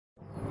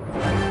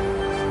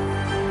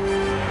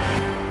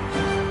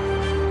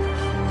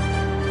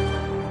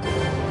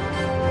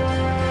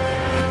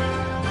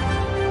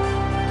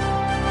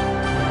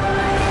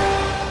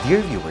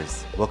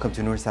Welcome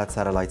to Noorsat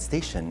Satellite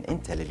Station in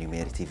Tel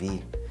Lumiere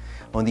TV.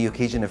 On the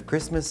occasion of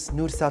Christmas,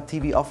 Noorsat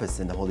TV office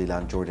in the Holy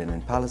Land Jordan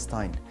and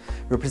Palestine,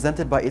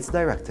 represented by its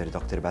director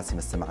Dr. Basim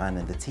Al-Sam'an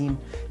and the team,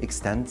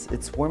 extends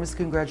its warmest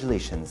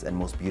congratulations and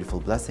most beautiful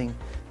blessing,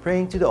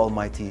 praying to the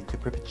Almighty to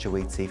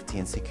perpetuate safety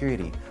and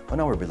security on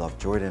our beloved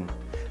Jordan,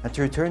 and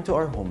to return to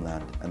our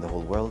homeland and the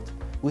whole world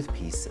with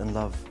peace and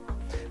love.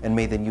 And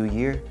may the new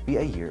year be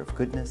a year of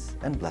goodness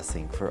and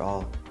blessing for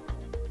all.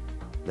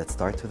 Let's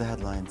start with the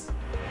headlines.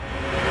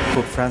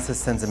 Pope Francis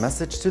sends a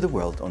message to the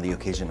world on the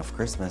occasion of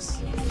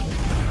Christmas.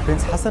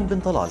 Prince Hassan bin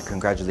Talal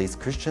congratulates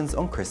Christians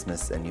on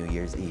Christmas and New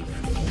Year's Eve.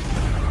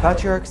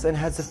 Patriarchs and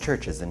heads of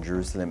churches in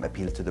Jerusalem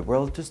appeal to the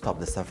world to stop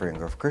the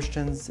suffering of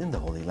Christians in the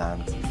Holy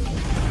Land.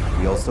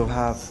 We also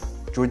have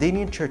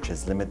Jordanian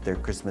churches limit their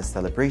Christmas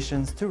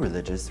celebrations to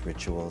religious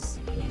rituals.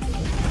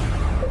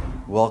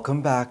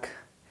 Welcome back.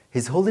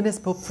 His Holiness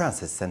Pope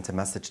Francis sent a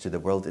message to the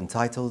world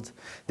entitled,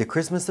 "The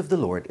Christmas of the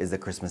Lord is a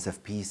Christmas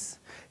of Peace,"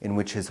 in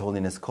which His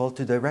Holiness called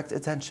to direct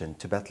attention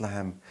to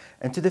Bethlehem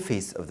and to the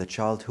face of the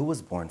child who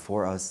was born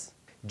for us.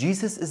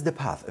 Jesus is the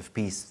path of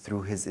peace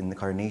through His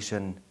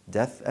incarnation,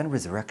 death, and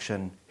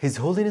resurrection. His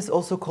Holiness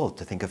also called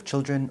to think of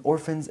children,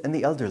 orphans, and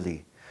the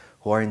elderly,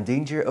 who are in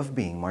danger of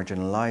being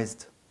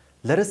marginalized.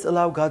 Let us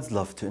allow God's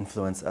love to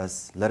influence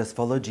us. Let us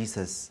follow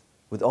Jesus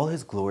with all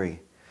His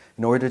glory,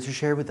 in order to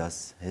share with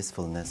us His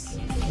fullness.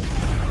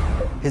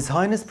 His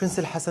Highness Prince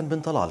Hassan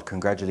bin Talal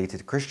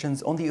congratulated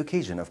Christians on the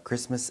occasion of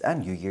Christmas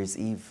and New Year's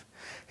Eve.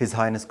 His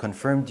Highness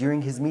confirmed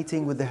during his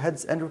meeting with the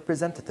heads and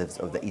representatives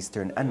of the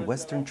Eastern and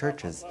Western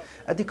churches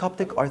at the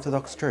Coptic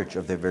Orthodox Church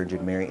of the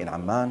Virgin Mary in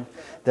Amman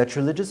that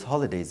religious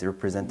holidays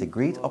represent a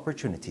great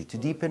opportunity to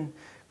deepen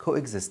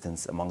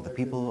coexistence among the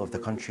people of the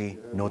country,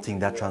 noting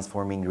that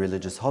transforming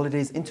religious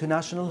holidays into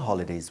national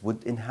holidays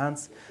would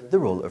enhance the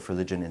role of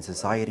religion in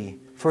society.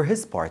 For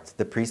his part,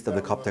 the priest of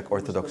the Coptic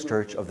Orthodox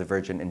Church of the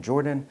Virgin in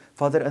Jordan,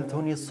 Father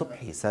Antonius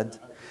Subhi, said,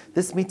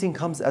 "This meeting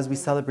comes as we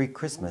celebrate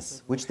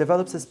Christmas, which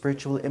develops a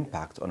spiritual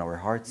impact on our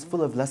hearts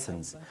full of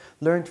lessons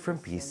learned from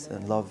peace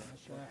and love,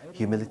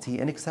 humility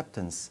and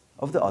acceptance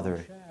of the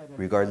other,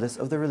 regardless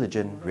of the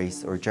religion,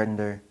 race, or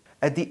gender."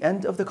 At the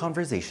end of the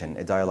conversation,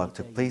 a dialogue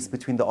took place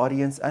between the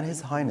audience and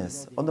His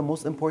Highness on the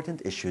most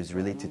important issues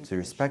related to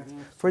respect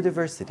for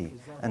diversity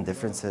and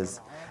differences,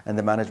 and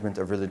the management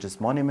of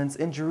religious monuments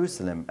in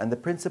Jerusalem, and the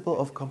principle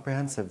of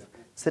comprehensive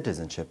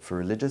citizenship for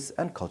religious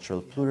and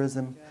cultural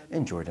pluralism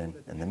in Jordan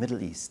and the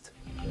Middle East.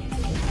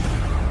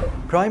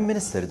 Prime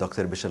Minister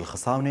Dr. Bishr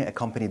al-Khasawni,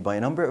 accompanied by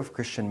a number of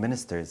Christian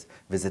ministers,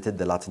 visited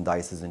the Latin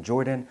Diocese in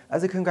Jordan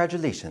as a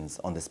congratulations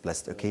on this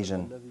blessed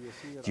occasion.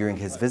 During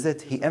his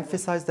visit, he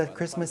emphasized that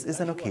Christmas is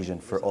an occasion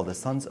for all the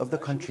sons of the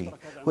country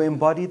who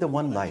embody the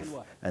one life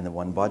and the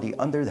one body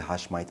under the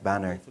Hashemite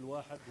banner.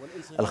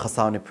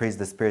 Al-Khasawni praised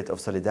the spirit of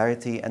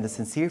solidarity and the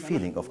sincere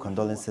feeling of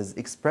condolences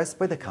expressed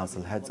by the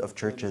council heads of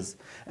churches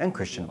and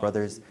Christian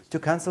brothers to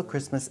cancel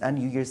Christmas and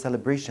New Year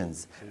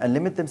celebrations and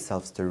limit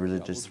themselves to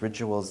religious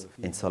rituals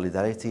in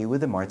solidarity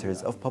with the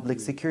martyrs of public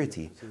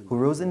security who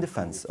rose in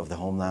defense of the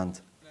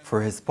homeland.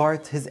 For his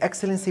part, His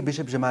Excellency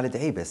Bishop Jamal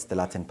Daibes, the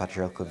Latin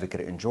Patriarchal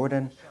Vicar in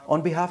Jordan,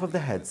 on behalf of the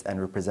heads and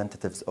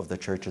representatives of the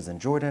churches in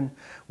Jordan,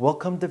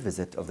 welcomed the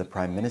visit of the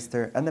Prime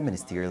Minister and the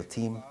ministerial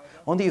team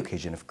on the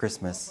occasion of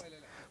Christmas,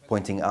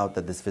 pointing out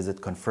that this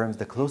visit confirms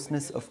the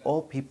closeness of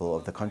all people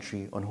of the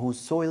country on whose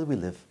soil we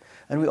live,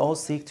 and we all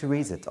seek to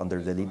raise it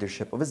under the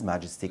leadership of His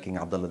Majesty King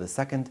Abdullah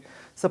II,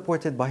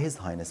 supported by His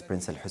Highness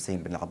Prince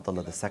Al-Hussein bin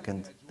Abdullah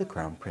II, the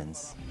Crown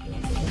Prince.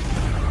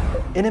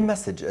 In a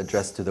message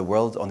addressed to the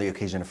world on the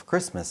occasion of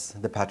Christmas,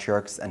 the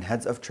patriarchs and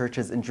heads of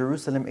churches in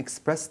Jerusalem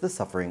expressed the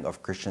suffering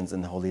of Christians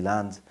in the Holy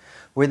Land,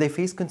 where they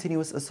face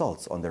continuous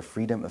assaults on their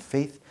freedom of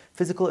faith,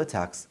 physical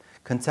attacks,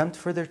 contempt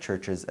for their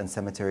churches and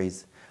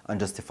cemeteries,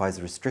 unjustified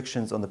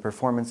restrictions on the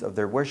performance of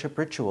their worship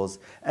rituals,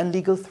 and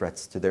legal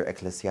threats to their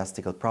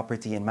ecclesiastical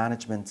property and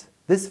management.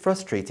 This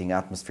frustrating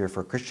atmosphere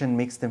for Christians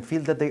makes them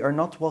feel that they are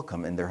not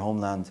welcome in their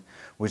homeland,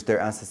 which their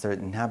ancestors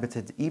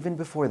inhabited even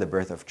before the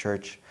birth of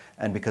church,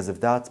 and because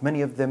of that,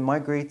 many of them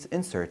migrate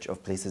in search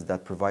of places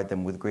that provide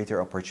them with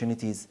greater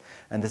opportunities,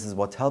 and this is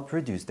what helped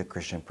reduce the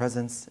Christian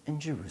presence in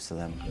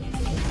Jerusalem.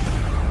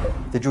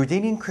 The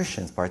Jordanian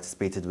Christians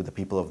participated with the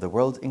people of the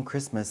world in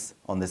Christmas.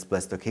 On this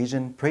blessed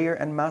occasion, prayer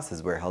and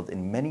masses were held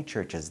in many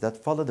churches that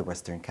follow the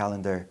Western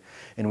calendar,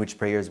 in which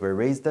prayers were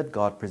raised that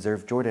God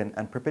preserve Jordan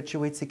and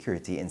perpetuate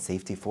security and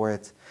safety for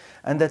it,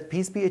 and that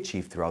peace be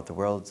achieved throughout the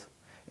world.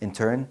 In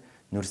turn,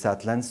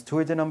 Noorsat Lens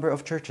toured a number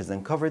of churches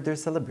and covered their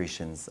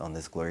celebrations on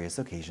this glorious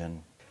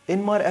occasion.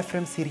 In Mar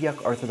Ephraim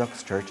Syriac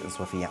Orthodox Church in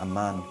Sofia,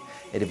 Amman,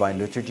 a divine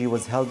liturgy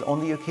was held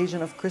on the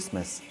occasion of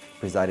Christmas,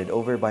 presided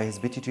over by His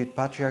Beatitude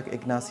Patriarch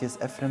Ignatius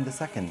Ephraim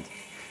II,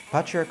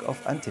 Patriarch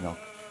of Antioch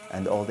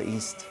and all the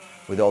East,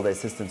 with all the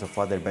assistance of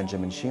Father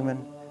Benjamin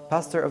Sheeman,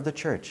 pastor of the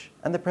church,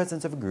 and the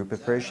presence of a group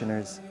of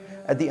parishioners.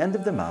 At the end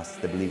of the Mass,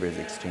 the believers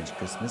exchanged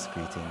Christmas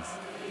greetings.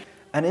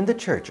 And in the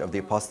Church of the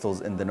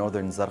Apostles in the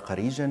northern Zarqa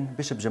region,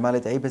 Bishop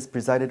Jamalet Aibas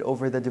presided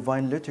over the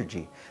Divine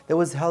Liturgy that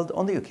was held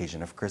on the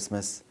occasion of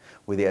Christmas,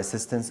 with the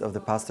assistance of the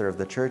pastor of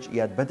the church,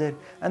 Iyad Badr,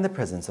 and the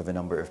presence of a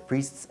number of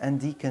priests and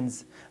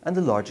deacons, and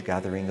a large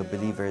gathering of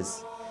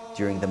believers.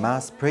 During the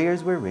Mass,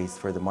 prayers were raised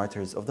for the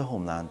martyrs of the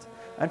homeland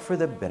and for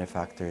the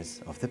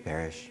benefactors of the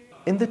parish.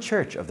 In the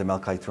Church of the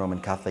Melkite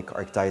Roman Catholic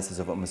Archdiocese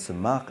of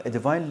Sumaq, a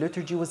divine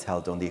liturgy was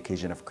held on the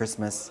occasion of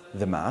Christmas.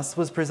 The Mass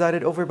was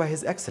presided over by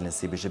His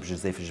Excellency Bishop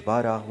Joseph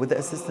Jbara with the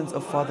assistance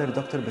of Father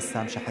Dr.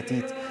 Bassam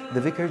Shahatit,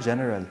 the Vicar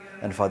General,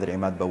 and Father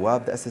Imad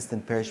Bawab, the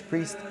Assistant Parish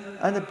Priest,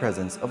 and the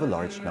presence of a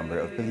large number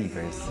of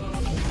believers.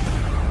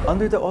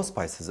 Under the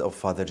auspices of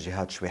Father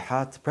Jihad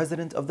Shwihat,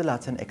 President of the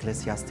Latin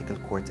Ecclesiastical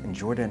Court in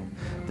Jordan,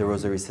 the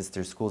Rosary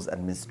Sister Schools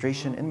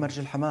Administration in Marj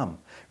al-Hamam,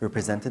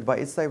 represented by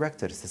its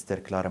director, Sister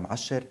Clara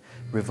Mashir,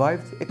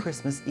 revived a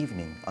Christmas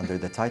evening under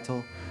the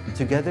title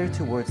Together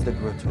Towards the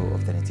Grotto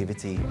of the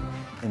Nativity,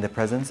 in the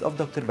presence of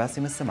Dr.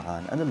 Basim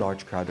al-Sam'an and a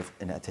large crowd of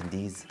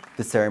attendees.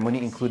 The ceremony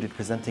included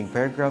presenting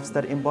paragraphs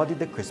that embodied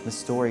the Christmas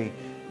story,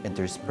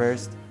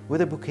 interspersed with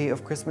a bouquet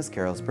of Christmas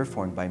carols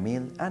performed by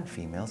male and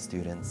female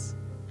students.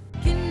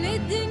 كل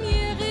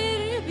الدنيا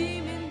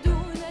غيربي من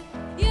دونك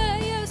يا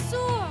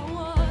يسوع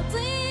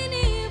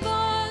واعطيني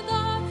بعض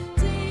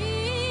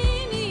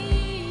اعطيني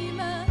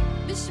ما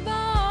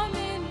بشبع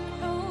من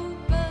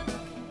حبك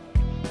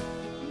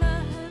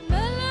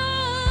مهما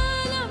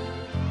العالم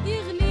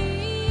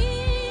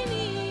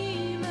يغنيني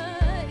ما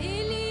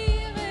إلي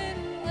غير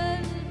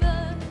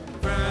قلبك.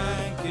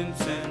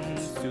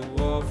 Frankincense to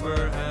offer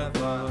have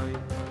I,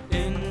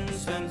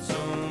 incense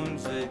on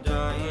the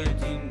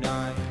deity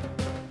night.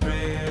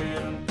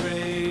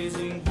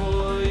 Praising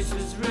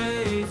voices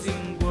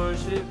raising,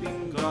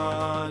 worshiping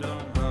God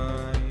on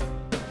high.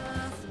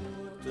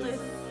 طف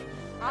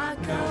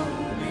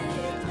عكومة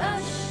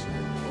قش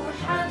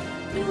وحد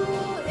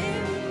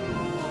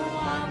وإمه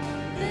عم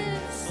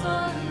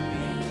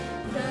بتصلي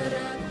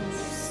تركوا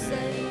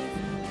السيف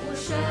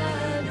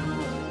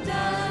وشالوا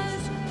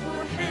تاج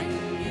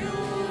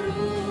وحنيوا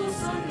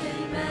رؤوسهم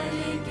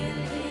للملك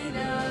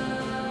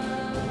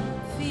الإله.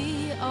 في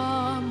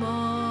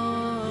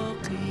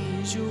أعماقي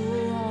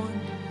جوع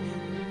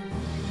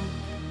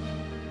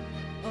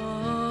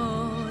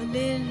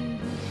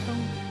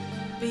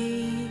للحب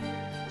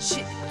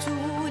شئت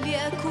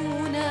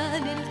لأكون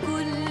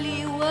للكل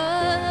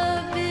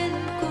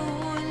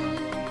وبالكل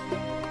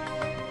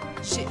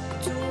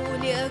شئت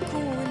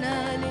لأكون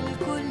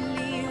للكل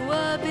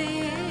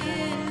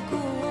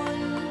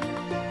وبالكل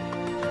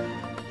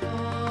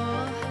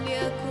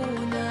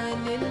لأكون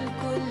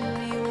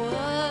للكل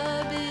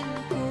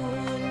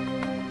وبالكل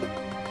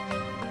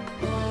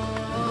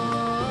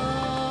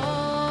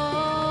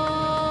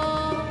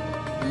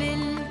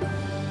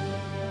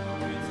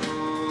With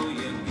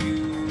royal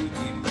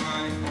beauty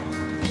bright,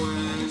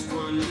 quest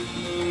for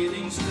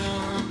leading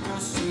star,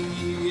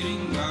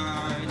 proceeding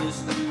guide us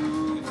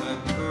through that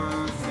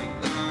perfect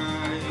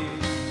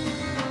light.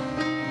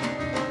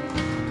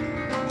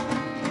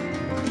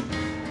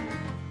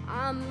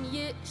 عم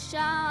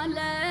يقشع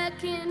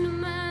لكن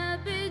ما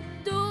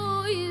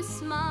بده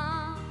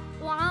يسمع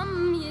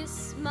وعم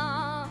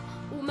يسمع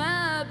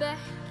وما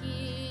بحكي.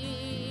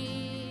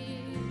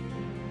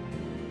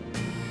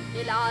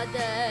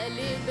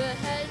 العدالة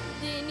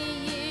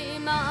بهالدنيا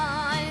ما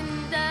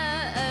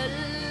عندها قلب.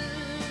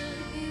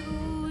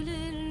 يقول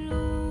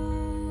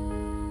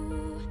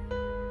الروح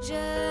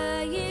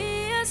جاي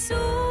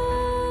يسوع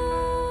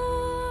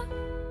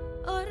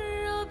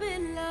قرب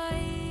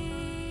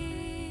العيد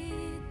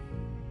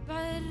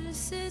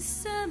بعرس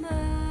السماء.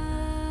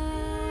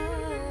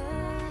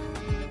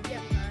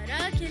 يا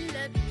نارك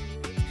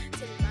اللبيب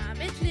تلمع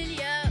مثل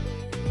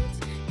الياقوت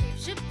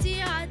كيف جبتي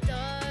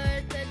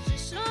عالدار تلج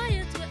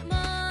شرايط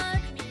وقمار.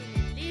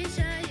 مين اللي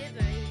جاي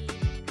بعيد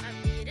عم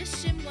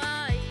يرش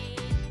مواعيد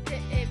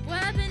دق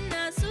ابواب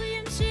الناس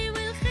ويمشي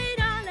والخير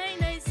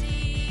علينا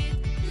يزيد.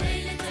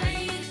 ليلة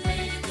عيد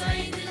ليلة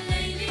عيد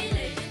الليلة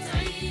ليلة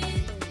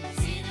عيد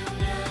زينة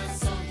ولا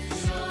صوت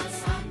الجرس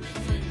عم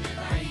بترن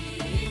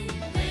بعيد.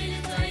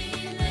 ليلة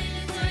عيد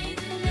ليلة عيد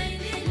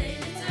الليلة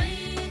ليلة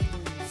عيد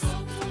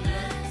صوت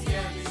ولاد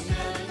يا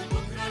رجال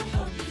بكرة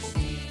الحب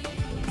جديد.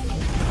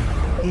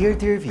 Here,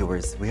 dear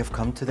viewers, we have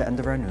come to the end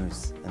of our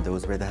news, and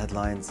those were the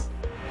headlines.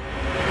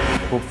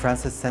 Pope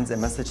Francis sends a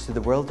message to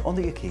the world on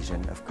the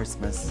occasion of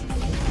Christmas.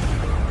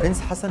 Prince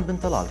Hassan bin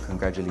Talal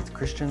congratulates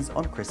Christians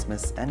on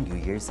Christmas and New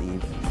Year's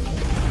Eve.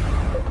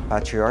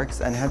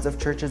 Patriarchs and heads of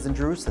churches in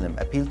Jerusalem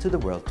appeal to the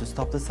world to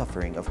stop the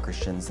suffering of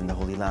Christians in the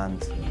Holy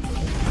Land.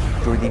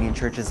 Jordanian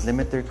churches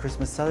limit their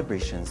Christmas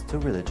celebrations to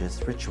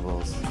religious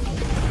rituals.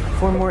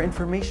 For more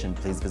information,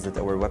 please visit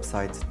our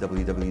website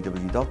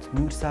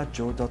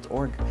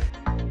www.noorsatjor.org.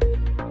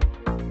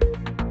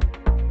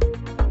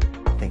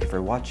 Thank you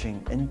for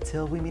watching.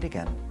 Until we meet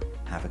again,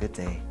 have a good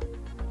day.